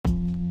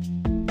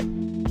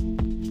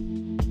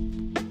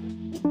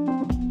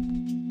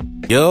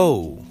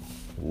Yo,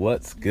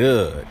 what's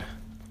good?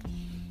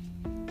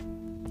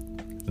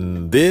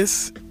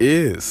 This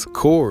is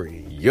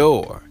Corey,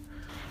 your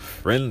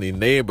friendly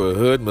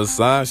neighborhood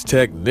massage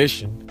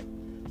technician,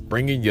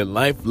 bringing you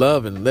life,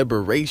 love, and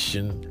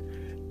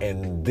liberation.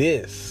 And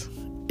this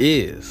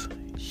is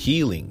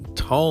Healing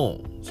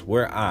Tones,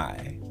 where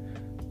I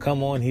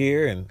come on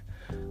here and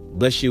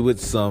bless you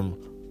with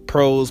some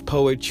prose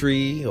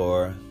poetry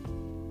or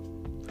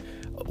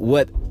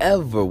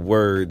whatever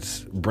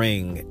words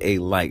bring a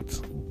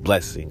light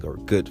blessing or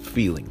good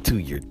feeling to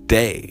your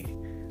day.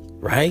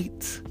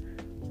 Right?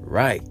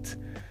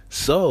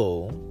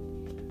 So,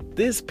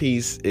 this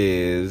piece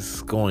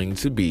is going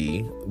to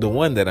be, the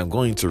one that I'm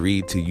going to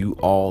read to you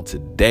all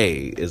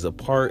today is a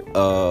part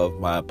of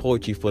my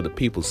Poetry for the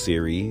People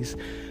series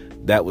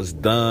that was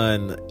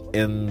done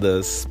in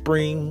the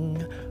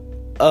spring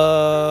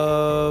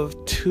of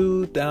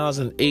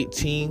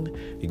 2018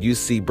 at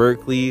UC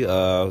Berkeley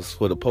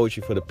for the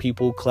Poetry for the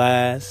People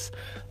class.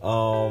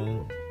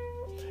 And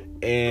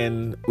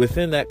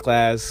within that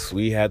class,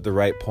 we had to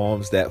write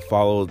poems that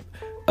followed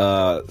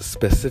a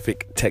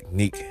specific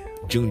technique,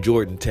 June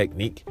Jordan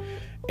technique.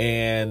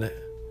 And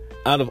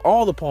out of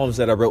all the poems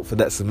that I wrote for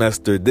that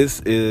semester,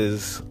 this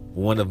is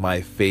one of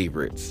my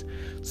favorites.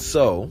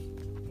 So,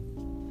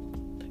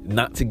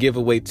 not to give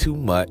away too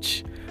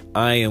much,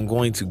 I am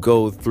going to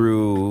go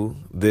through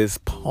this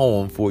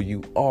poem for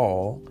you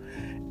all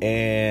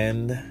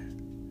and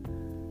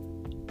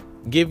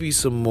give you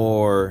some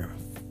more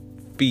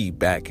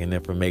feedback and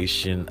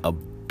information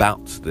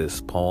about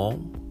this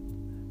poem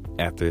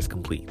after it's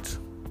complete.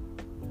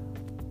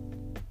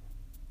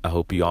 I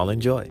hope you all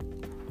enjoy.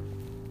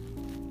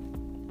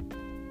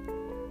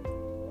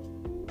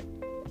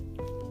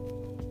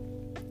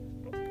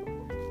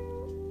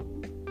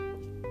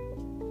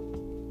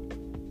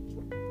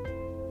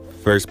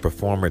 First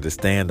performer to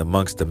stand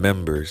amongst the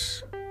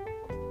members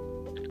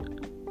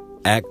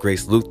at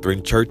Grace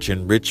Lutheran Church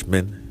in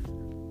Richmond.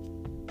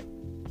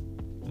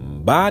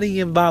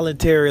 Body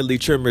involuntarily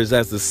tremors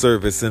as the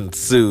service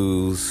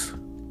ensues.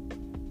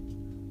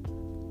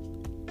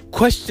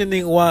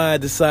 Questioning why I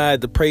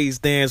decide to praise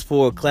dance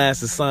for a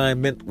class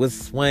assignment with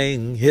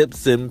swaying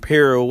hips and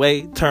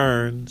pirouette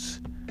turns.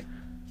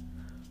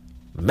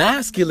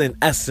 Masculine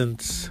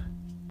essence,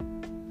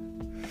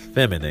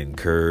 feminine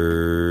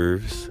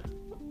curves.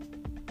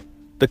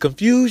 The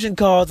confusion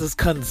causes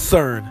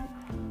concern,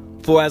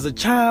 for as a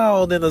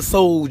child and a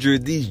soldier,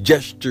 these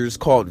gestures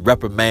called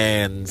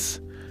reprimands.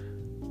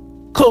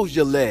 Close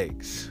your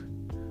legs.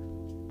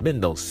 Men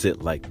don't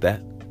sit like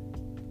that.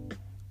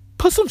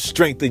 Put some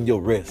strength in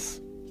your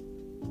wrists.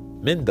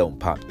 Men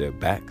don't pop their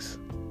backs.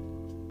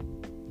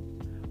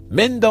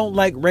 Men don't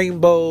like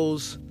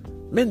rainbows.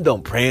 Men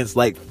don't prance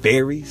like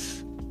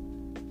fairies.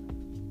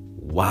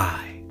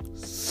 Why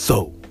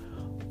so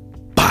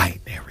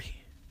binary?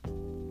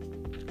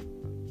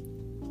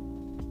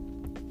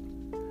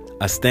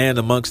 I stand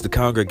amongst the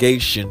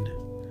congregation,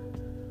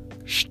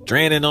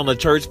 stranded on the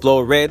church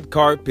floor, red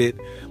carpet.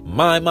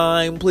 My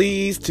mind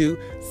pleased to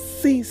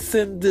cease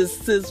and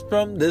desist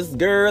from this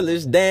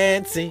girlish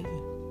dancing.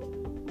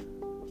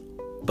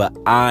 But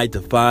I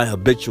defy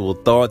habitual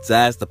thoughts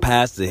as the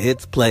pastor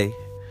hits play.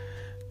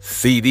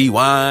 CD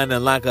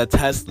whining like a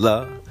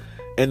Tesla,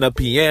 and the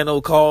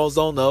piano calls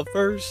on the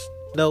first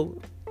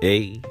note.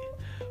 A.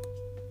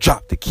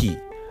 Drop the key.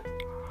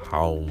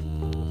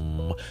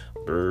 Home.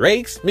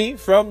 Breaks me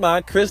from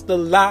my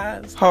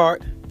crystallized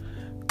heart.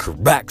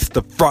 Cracks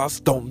the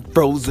frost on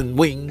frozen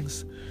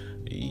wings.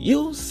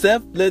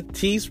 Yusef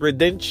Lateef's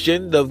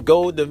redemption of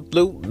golden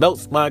flute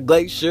melts my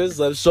glaciers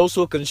of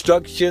social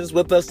constructions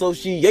with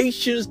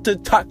associations to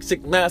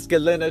toxic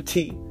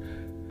masculinity.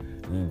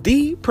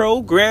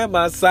 Deprogram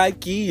my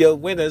psyche of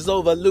winners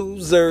over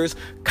losers,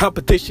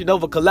 competition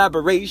over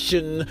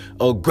collaboration.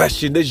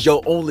 Aggression is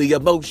your only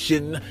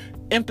emotion.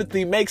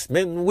 Empathy makes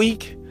men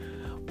weak.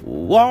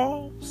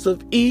 Walls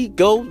of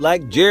ego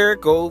like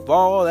Jericho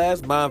fall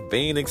as my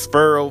phoenix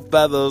furrow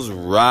feathers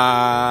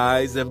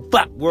rise and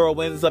flap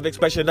whirlwinds of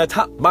expression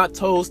atop my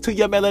toes to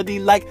your melody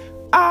like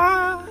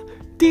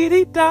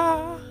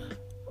ah-dee-dee-da.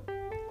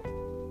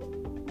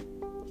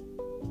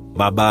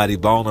 My body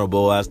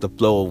vulnerable as the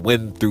flow of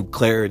wind through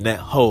clarinet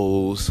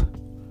holes.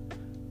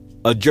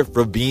 A drift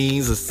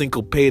ravines, a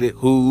syncopated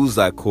whoos,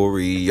 I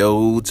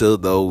choreo to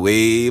the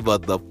wave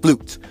of the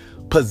flute.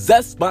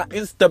 Possess my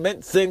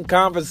instruments in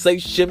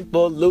conversation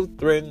for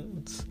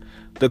Lutherans.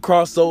 The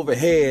cross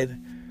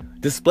overhead,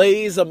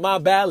 displays of my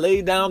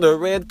ballet down the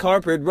red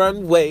carpet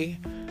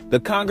runway. The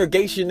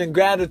congregation in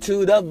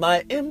gratitude of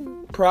my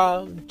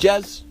improv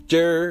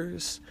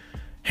gestures.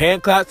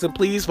 Hand claps and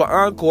pleas for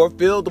encore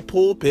fill the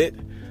pulpit.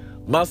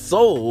 My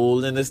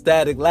soul in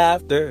ecstatic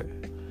laughter.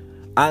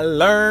 I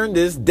learned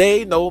this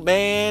day no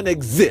man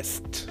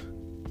exists.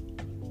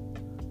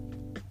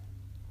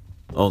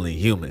 Only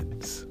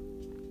humans.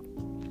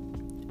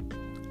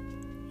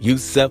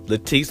 Yusef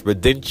Lateef's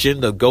redemption,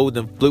 the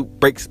golden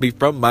flute breaks me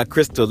from my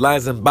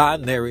crystallizing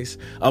binaries.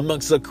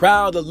 Amongst a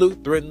crowd of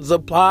Lutherans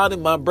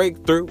applauding my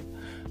breakthrough,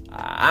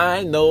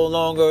 I no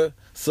longer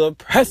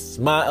suppress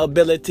my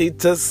ability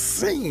to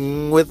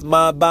sing with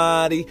my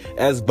body,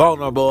 as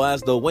vulnerable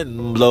as the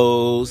wind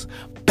blows,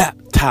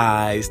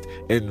 baptized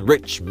in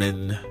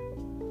Richmond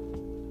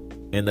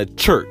in the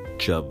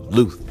Church of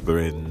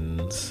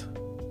Lutherans.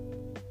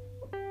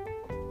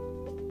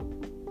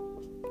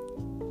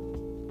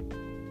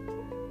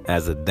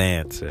 As a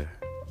dancer.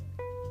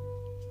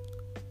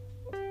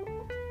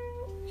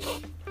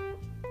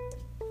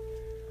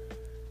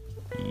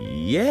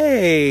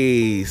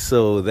 Yay!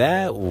 So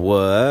that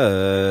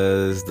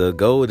was the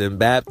Golden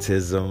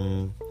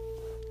Baptism.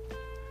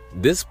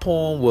 This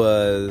poem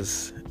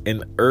was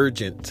an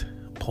urgent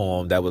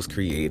poem that was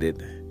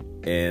created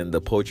in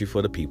the Poetry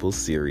for the People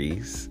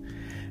series.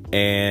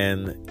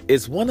 And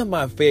it's one of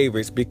my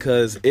favorites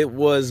because it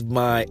was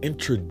my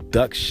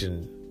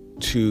introduction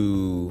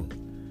to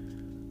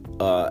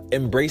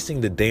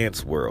embracing the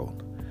dance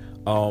world.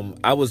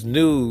 I was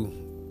new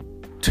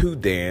to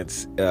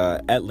dance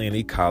at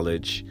Laney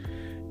College,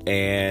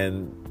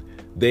 and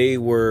they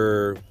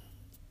were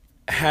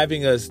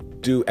having us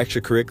do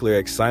extracurricular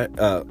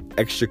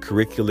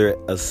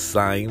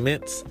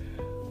assignments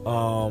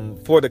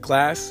for the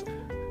class,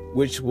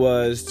 which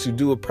was to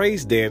do a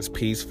praise dance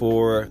piece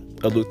for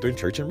a Lutheran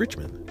church in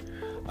Richmond.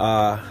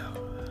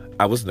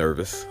 I was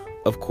nervous,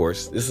 of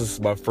course. This is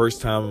my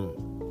first time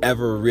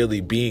ever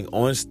really being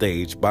on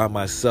stage by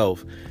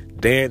myself,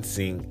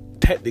 dancing,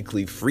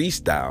 technically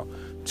freestyle,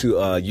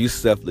 to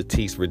Yusef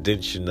Lateef's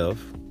rendition of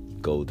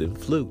Golden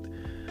Flute.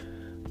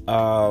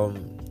 But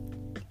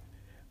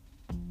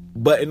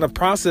in the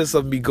process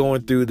of me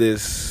going through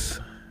this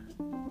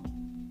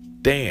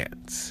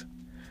dance,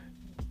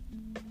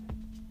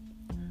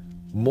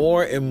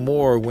 more and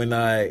more when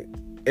I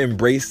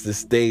embrace the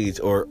stage,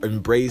 or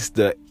embrace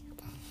the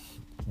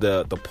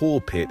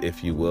pulpit,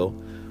 if you will,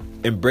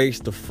 embrace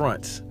the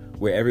front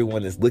where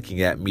everyone is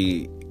looking at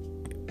me,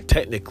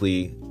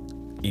 technically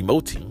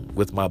emoting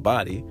with my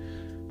body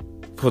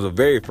for the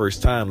very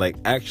first time, like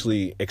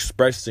actually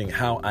expressing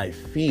how I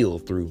feel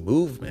through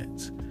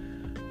movement.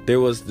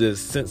 There was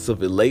this sense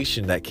of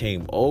elation that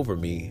came over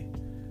me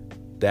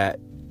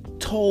that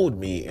told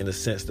me, in a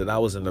sense, that I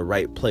was in the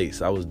right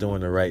place. I was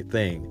doing the right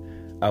thing.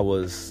 I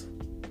was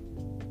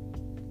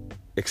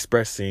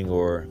expressing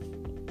or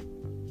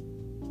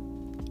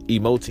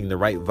emoting the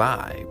right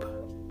vibe.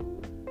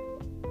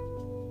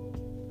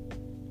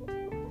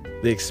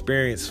 The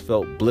experience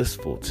felt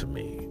blissful to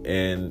me,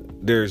 and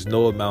there's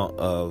no amount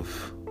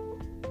of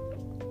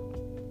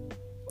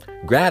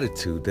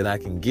gratitude that I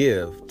can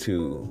give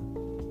to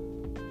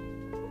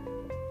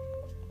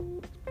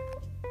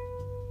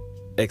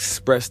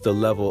express the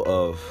level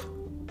of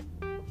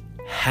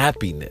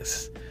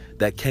happiness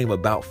that came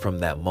about from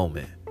that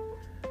moment.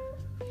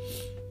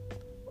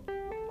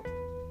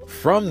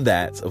 From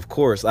that, of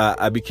course,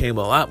 I became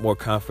a lot more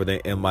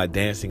confident in my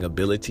dancing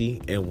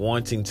ability and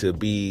wanting to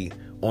be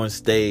on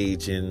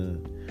stage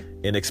and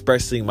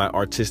expressing my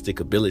artistic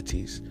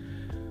abilities.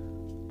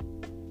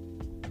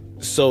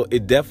 So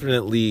it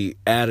definitely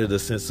added a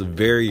sense of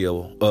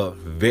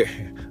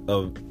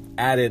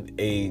added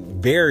a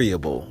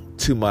variable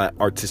to my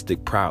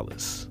artistic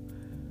prowess.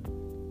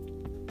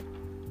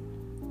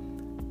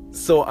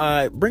 So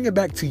I bring it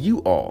back to you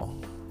all.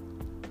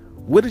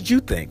 What did you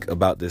think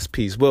about this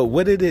piece? Well,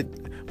 what did it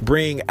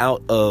bring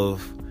out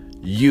of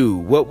you?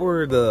 What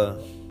were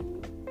the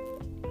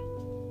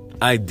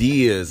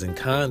ideas and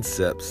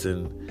concepts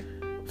and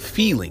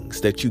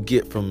feelings that you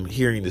get from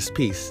hearing this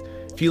piece?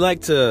 If you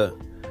like to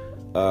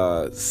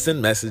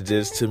send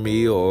messages to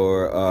me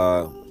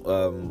or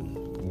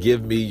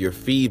give me your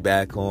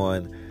feedback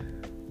on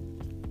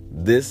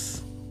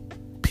this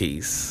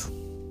piece,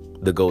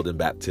 The Golden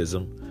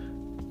Baptism,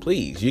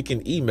 please, you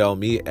can email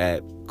me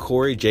at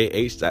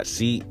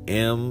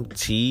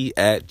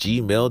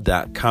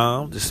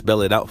coreyjh.cmt@gmail.com. To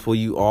spell it out for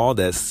you all,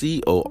 that's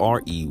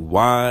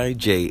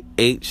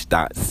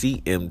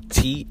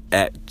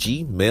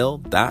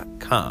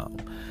coreyjh.cmt@gmail.com.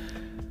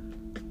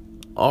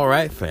 All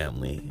right,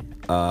 family.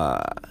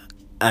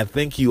 I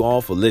thank you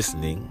all for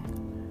listening,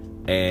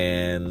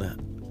 and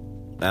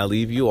I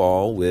leave you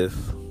all with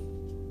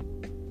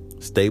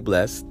stay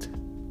blessed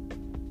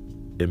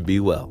and be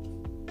well.